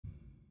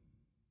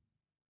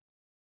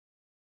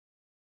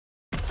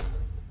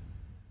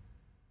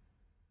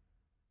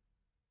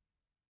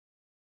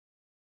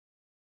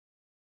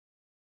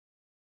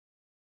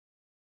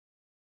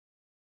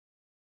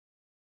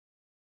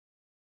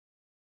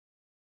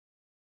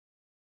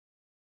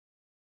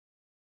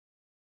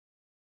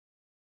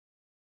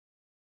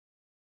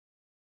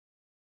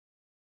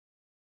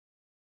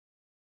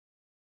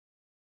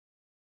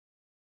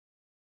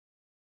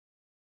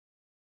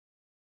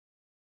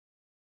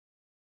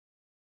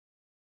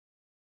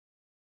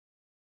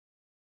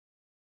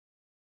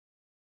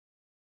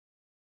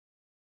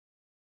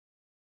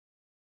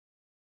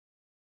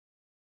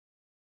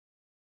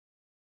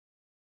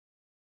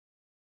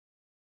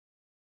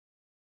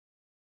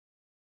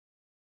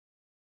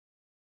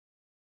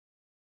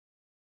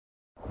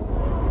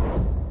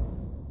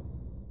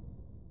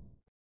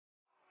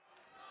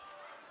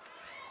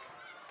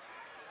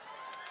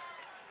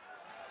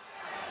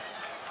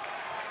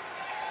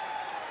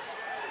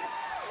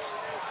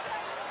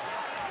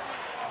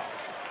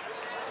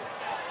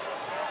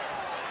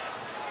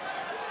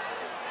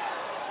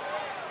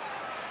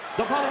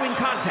The following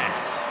contest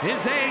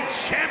is a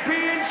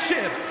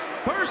championship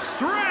first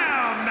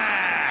round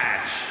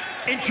match.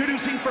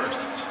 Introducing first,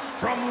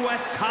 from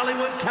West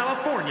Hollywood,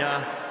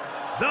 California,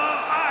 The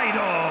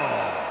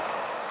Idol.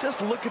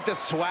 Just look at the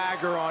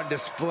swagger on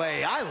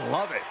display. I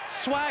love it.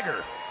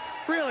 Swagger?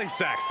 Really,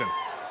 Saxton?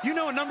 You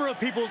know a number of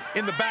people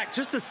in the back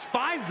just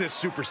despise this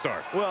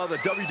superstar. Well, the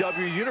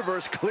WWE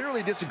Universe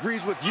clearly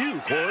disagrees with you,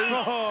 Corey.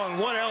 Oh, and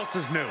what else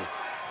is new?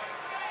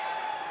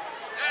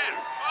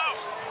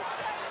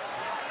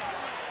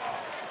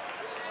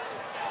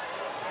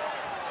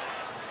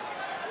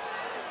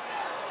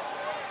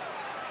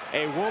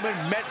 A woman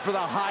meant for the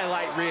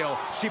highlight reel.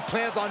 She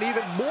plans on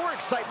even more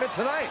excitement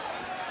tonight.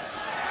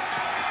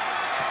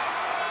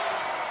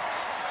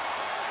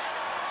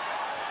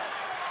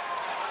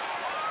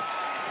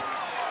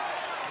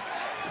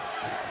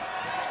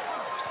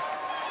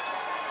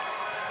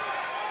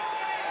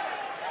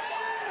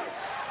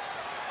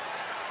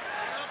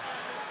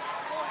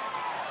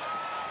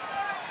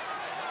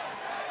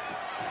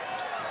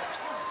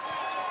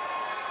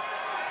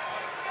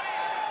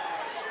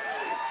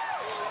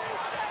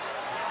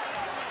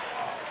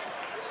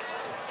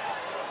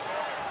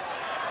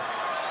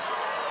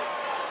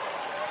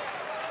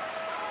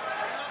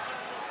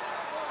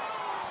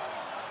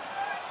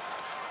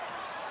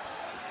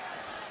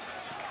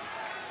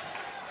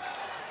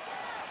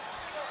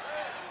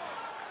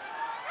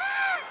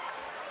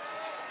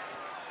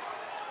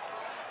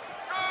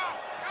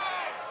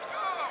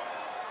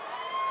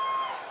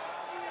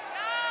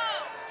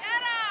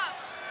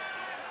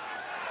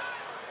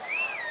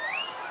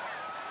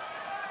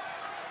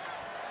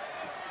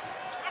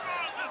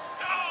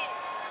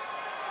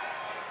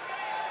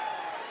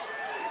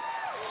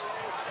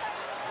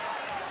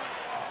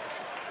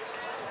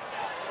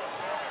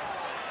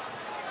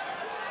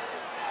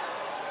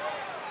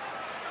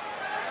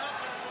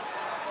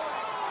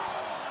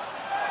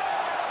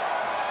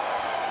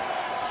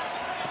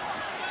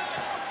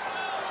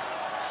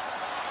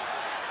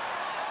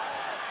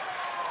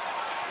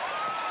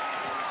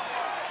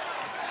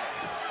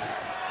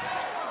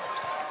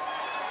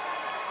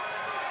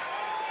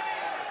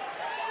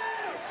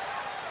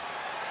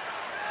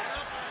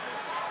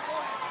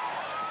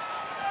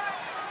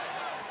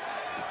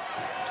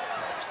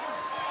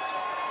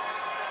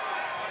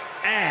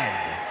 And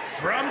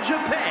from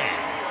Japan,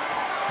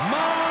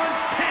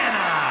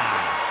 Montana.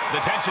 The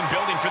tension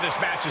building for this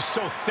match is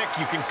so thick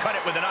you can cut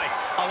it with a knife.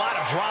 A lot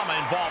of drama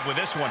involved with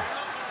this one.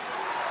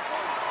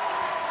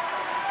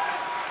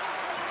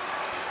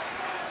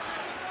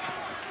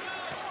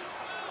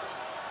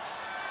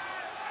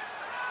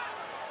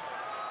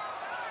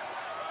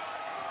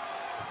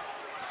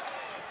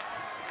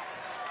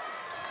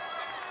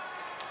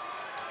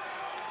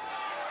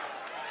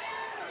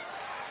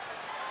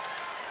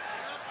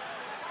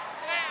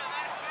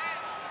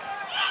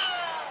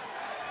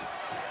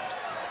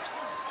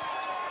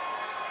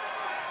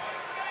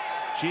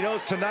 She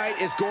knows tonight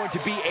is going to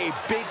be a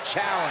big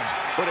challenge,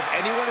 but if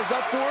anyone is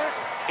up for it,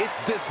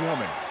 it's this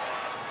woman.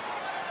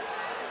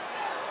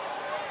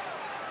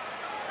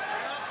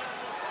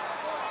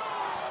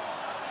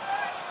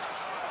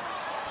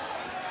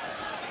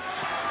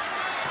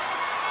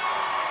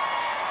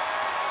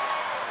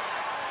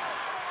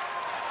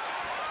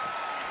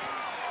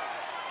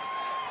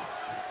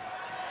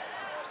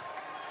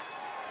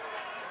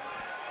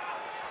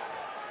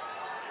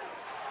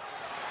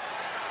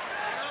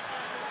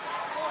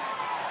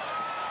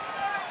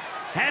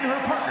 And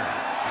her partner,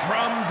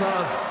 from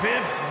the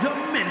fifth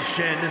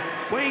dimension,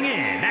 weighing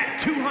in at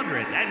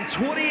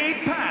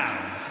 228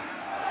 pounds,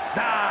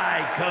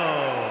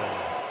 Psycho.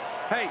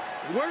 Hey,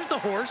 where's the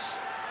horse?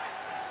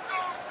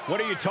 What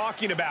are you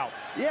talking about?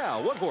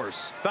 Yeah, what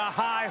horse? The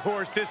high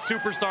horse this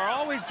superstar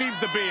always seems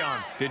to be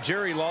on. Did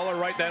Jerry Lawler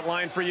write that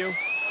line for you?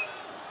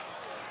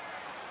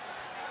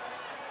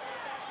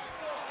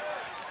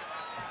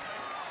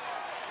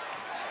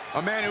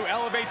 A man who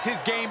elevates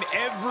his game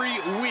every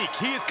week.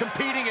 He is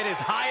competing at his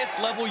highest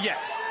level yet.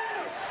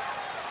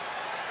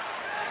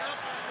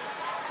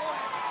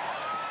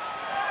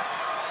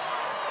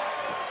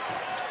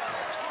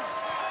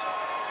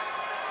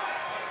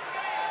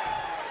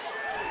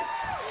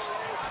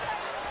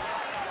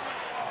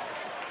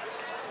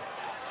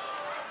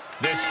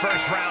 This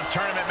first round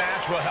tournament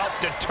match will help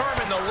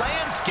determine the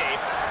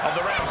landscape of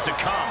the rounds to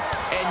come.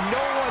 And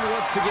no one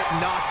wants to get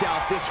knocked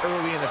out this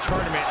early in the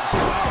tournament, so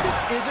while this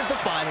isn't the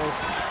finals,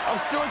 I'm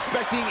still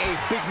expecting a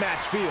big match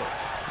feel.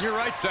 You're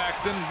right,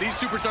 Saxton. These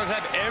superstars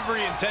have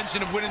every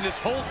intention of winning this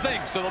whole thing,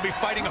 so they'll be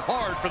fighting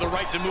hard for the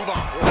right to move on.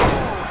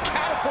 Oh,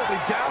 catapulting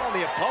down on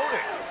the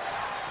opponent.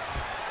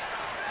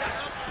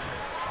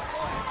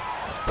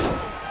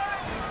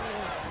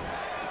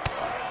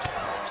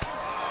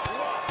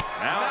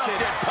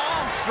 Mounted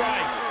palm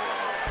strikes.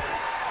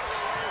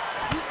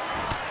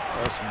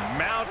 Just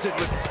mounted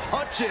with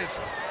punches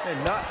and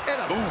a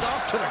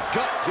stop to the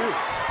gut, too.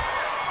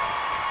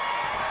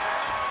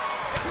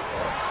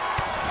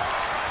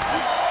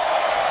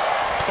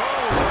 Oh,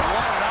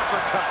 what an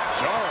uppercut.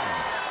 Jarring.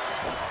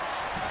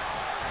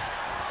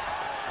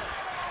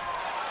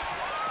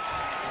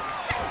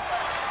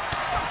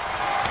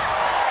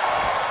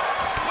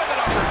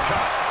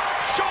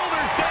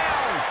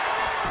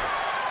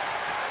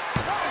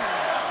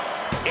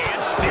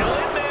 And still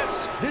in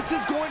this. This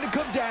is going to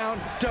come down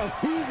to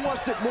who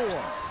wants it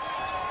more.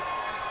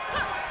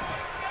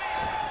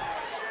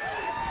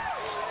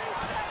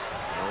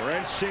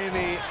 Wrenching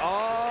the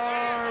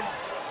arm.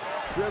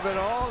 Driven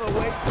all the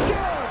way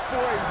down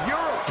for a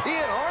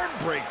European arm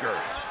breaker.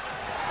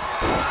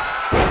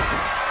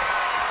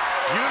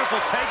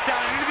 Beautiful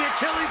takedown into the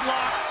Achilles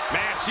lock.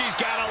 Man, she's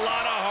got a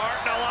lot of heart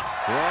and a lot.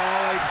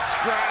 Crawling,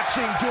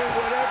 scratching, doing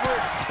whatever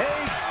it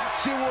takes.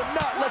 She will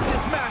not let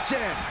this match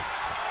end.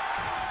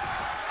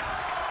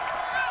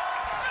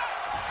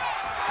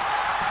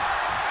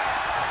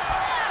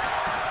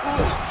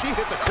 Ooh, she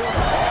hit the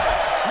corner.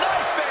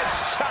 Knife edge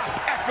chop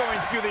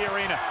echoing through the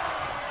arena.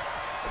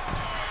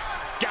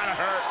 Gotta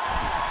hurt.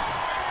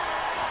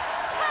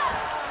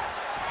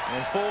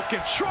 In full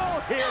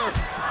control here.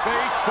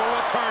 Face full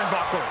of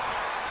turnbuckle.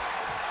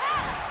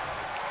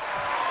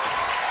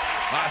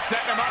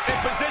 Setting him up in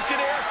position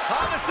here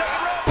on the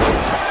second rope.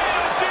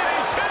 Tornado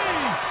DDT.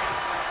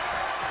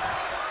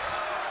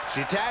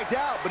 She tagged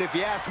out, but if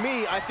you ask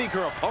me, I think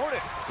her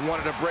opponent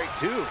wanted a break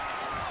too.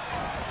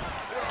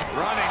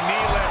 Running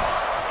knee lift.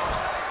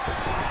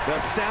 The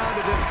sound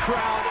of this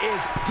crowd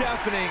is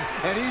deafening,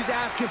 and he's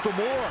asking for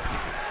more.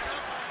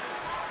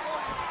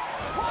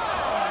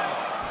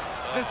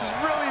 This is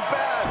really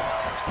bad.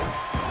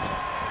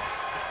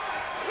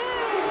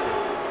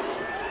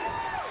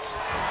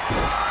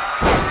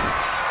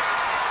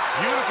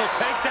 Beautiful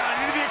takedown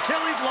into the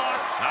Achilles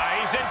lock.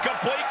 He's in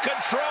complete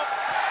control.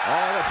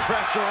 All the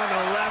pressure on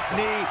the left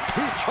knee.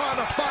 He's trying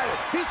to fight it.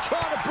 He's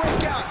trying to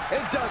break out,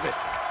 and does it.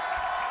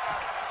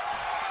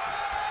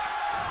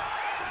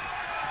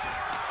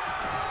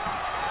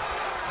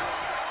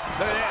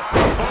 Look at this.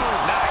 Boom.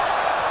 Nice.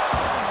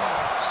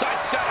 Sight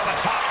set on the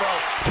top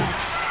rope.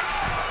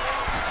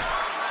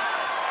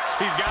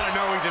 He's got to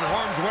know he's in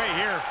harm's way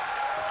here.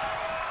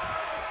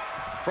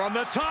 From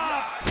the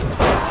top.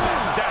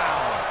 Down.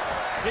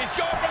 He's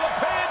going for the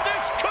pin.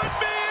 This could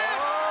be it.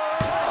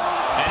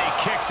 And he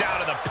kicks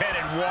out of the pin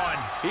and one.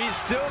 He's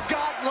still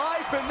got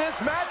life in this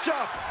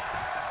matchup.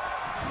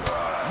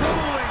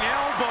 Rolling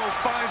elbow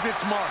finds its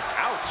mark.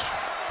 Ouch.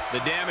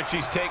 The damage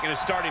he's taken is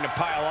starting to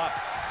pile up.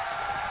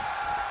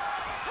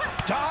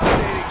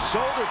 Dominating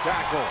shoulder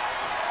tackle.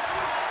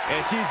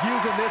 And she's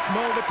using this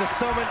moment to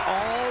summon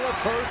all of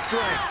her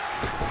strength.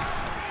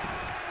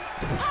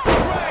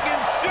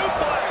 Dragon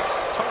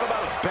suplex. Talk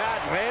about a bad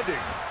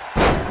landing.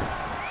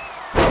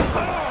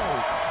 Oh.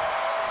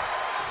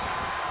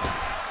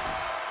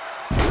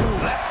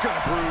 That's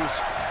gonna bruise.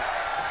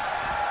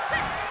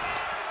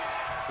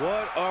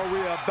 What are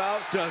we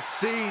about to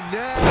see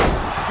next?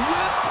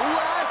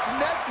 Whiplash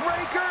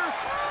neckbreaker?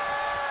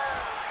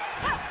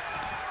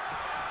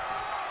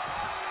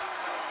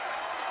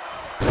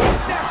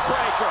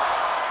 Neckbreaker.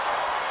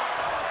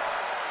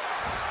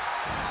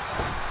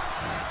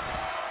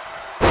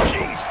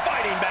 She's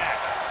fighting back.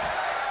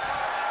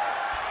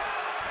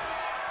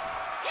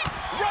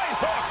 Right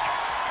hook.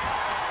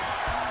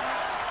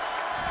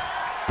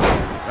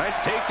 Nice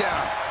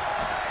takedown.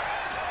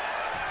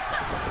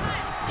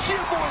 She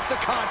avoids the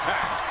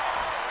contact.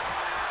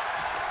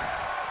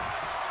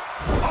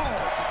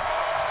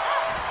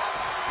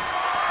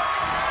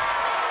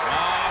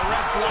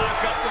 Wrist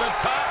lock up to the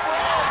top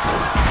rope.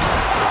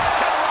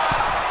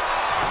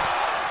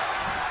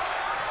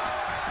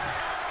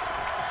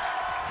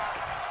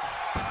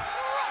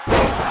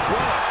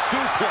 What a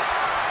suplex.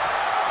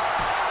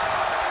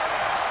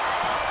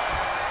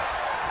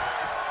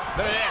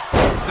 Look at this.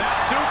 Snap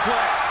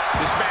suplex.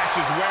 This match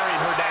is wearing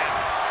her down.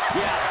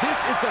 Yeah, this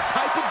is the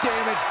type of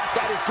damage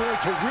that is going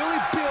to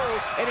really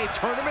build in a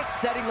tournament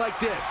setting like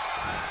this.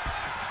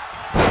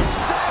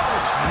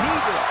 Savage knee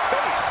to the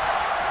face.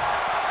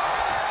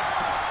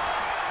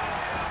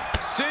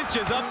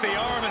 Cinches up the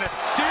arm in a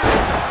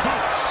series of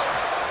boots.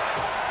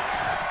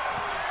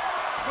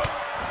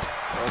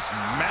 Just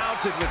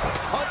mounted with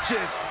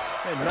punches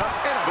and a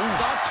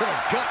stop to the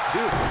gut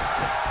too.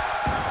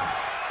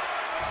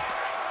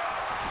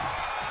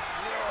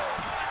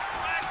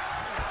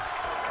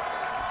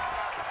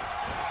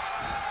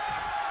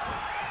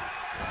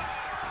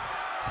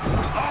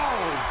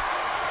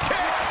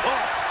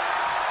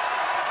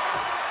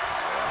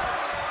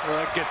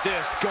 Look at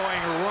this,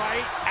 going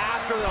right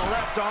after the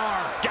left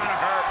arm. Gotta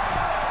hurt.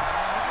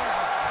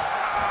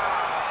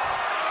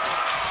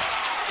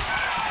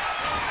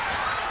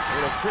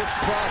 With a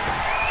crisscross.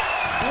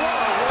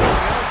 Rolling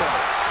elbow.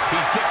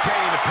 He's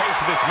dictating the pace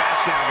of this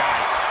match now,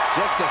 guys.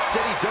 Just a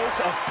steady dose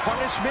of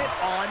punishment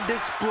on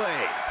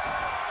display.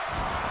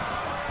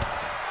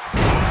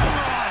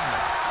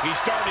 He's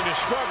starting to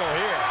struggle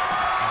here.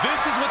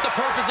 This is what the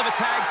purpose of a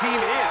tag team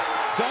is.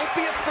 Don't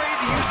be afraid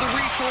to use the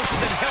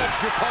resources and help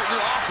your partner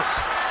offers.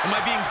 Am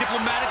I being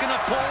diplomatic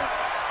enough, Cole?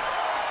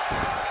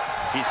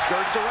 He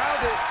skirts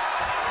around it.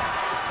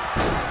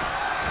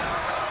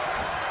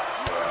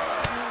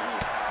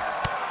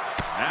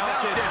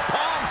 Mounted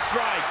palm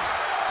strikes.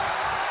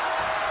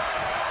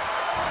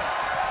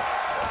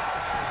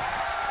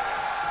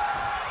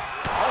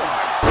 Oh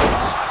my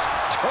gosh.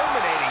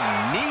 Terminating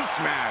knee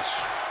smash.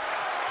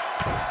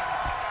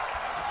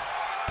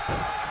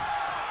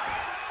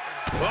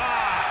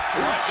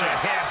 Clutch a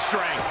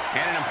hamstring.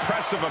 And an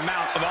impressive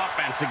amount of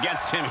offense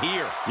against him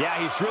here. Yeah,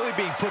 he's really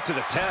being put to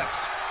the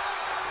test.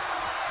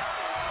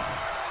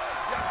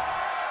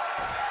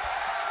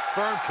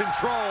 Firm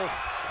control.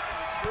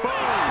 Boom!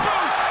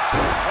 Boots!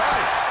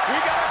 Nice. We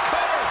got a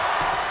cover.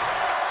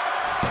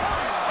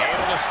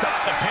 Able to stop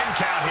the pin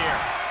count here.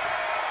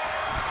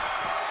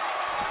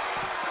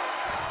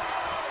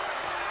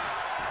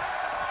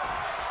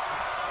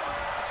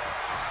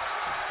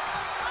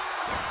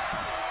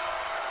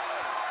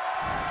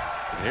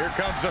 Here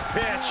comes the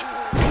pitch.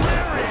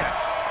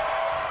 Lariat!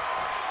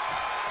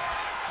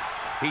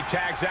 He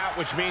tags out,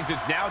 which means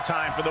it's now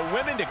time for the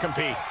women to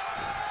compete.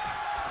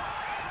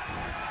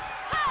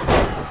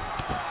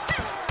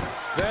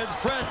 Feds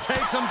press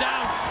takes him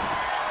down.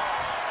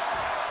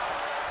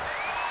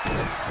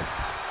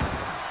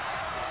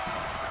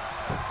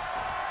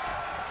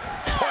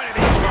 Pointed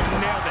in,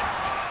 nailed it.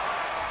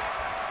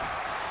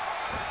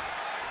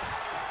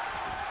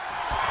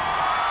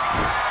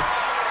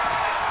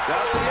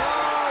 Got the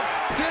arm.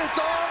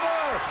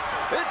 Disarmer.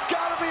 It's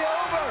got to be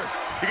over.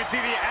 You can see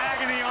the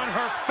agony on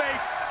her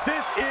face.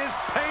 This is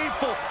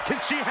painful. Can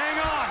she hang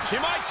on? She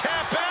might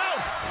tap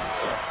out.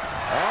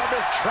 Oh,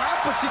 this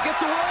trap, but she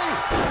gets away.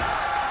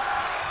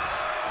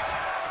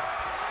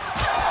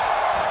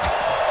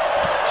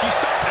 She's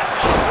starting to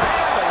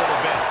brand a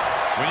little bit.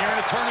 When you're in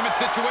a tournament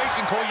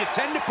situation, Cole, you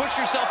tend to push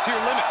yourself to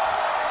your limits.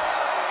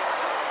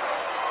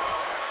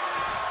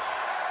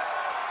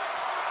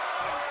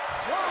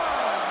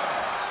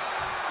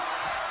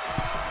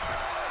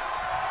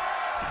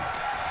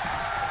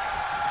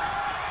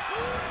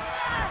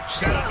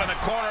 Set up in the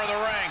corner of the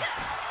ring.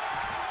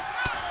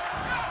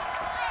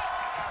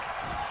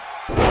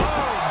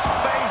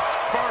 Face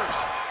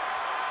first.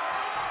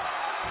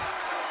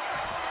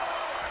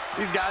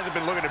 These guys have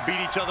been looking to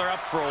beat each other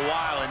up for a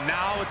while, and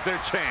now it's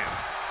their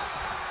chance.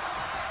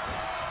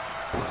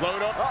 Float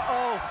up.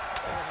 Uh-oh.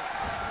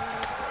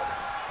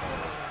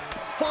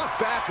 Fought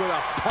back with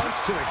a punch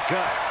to the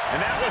gut. And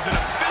that was an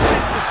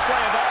efficient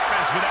display of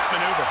offense with that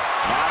maneuver.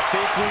 I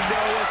think we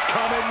know what's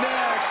coming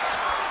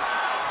next.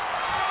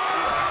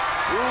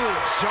 Ooh,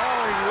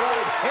 jarring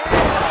right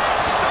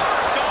hand.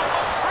 Somersault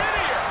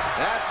prettier.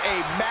 That's a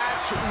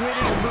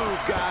match-winning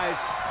move, guys.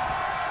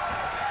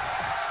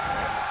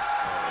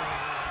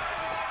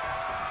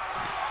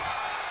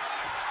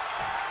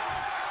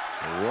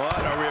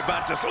 What are we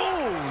about to see?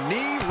 Ooh,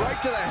 knee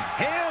right to the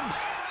hams.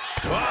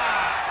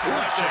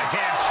 Clutch a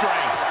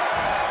hamstring.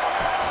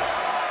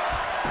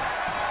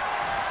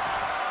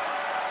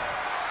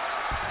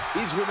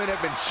 These women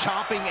have been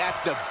chomping at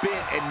the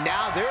bit, and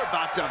now they're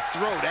about to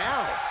throw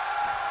down.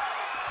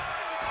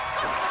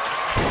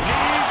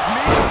 Knees,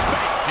 knee,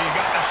 face. He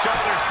got the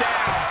shoulders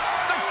down.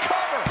 The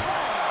cover.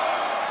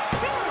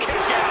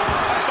 Kick out.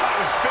 I thought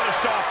it was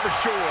finished off for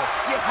sure.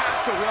 You have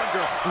to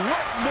wonder,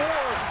 what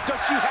more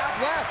does she have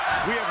left?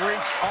 We have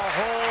reached a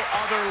whole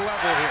other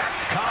level here.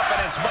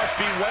 Confidence must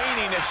be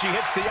waning as she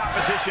hits the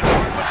opposition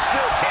hard, but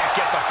still can't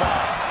get the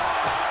fall.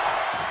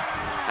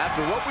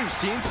 After what we've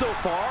seen so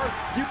far,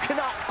 you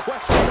cannot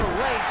question the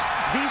lengths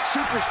these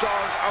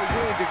superstars are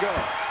willing to go.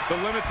 The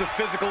limits of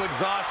physical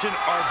exhaustion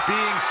are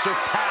being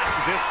surpassed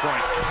at this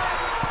point.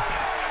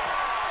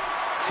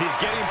 She's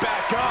getting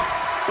back up,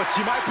 but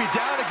she might be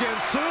down again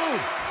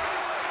soon.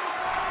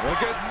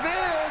 Look at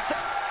this.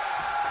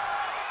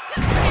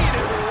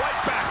 Painted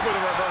right back with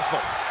a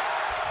reversal.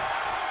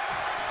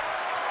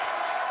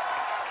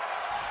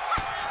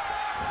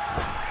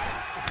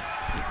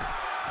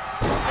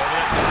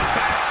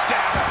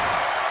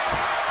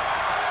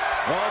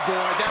 Oh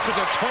boy, that's a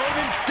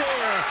determined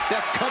stare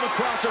that's come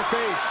across her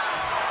face.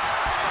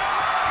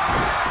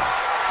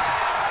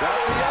 Got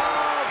the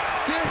arm,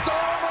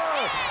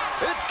 disarmer.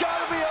 It's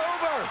got to be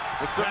over.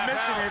 The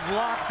submission is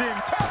locked in.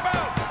 Tap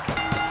out.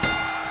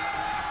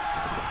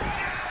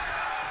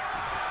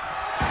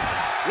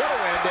 What a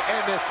way to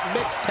end this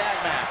mixed tag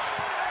match.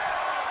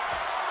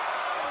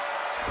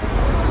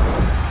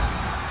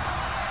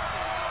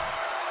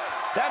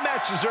 That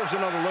match deserves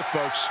another look,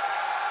 folks.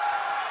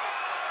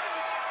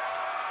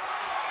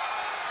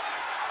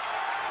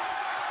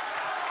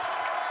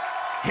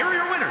 Here are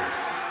your winners.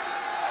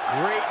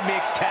 Great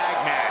mixed tag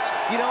match.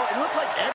 You know, it looked like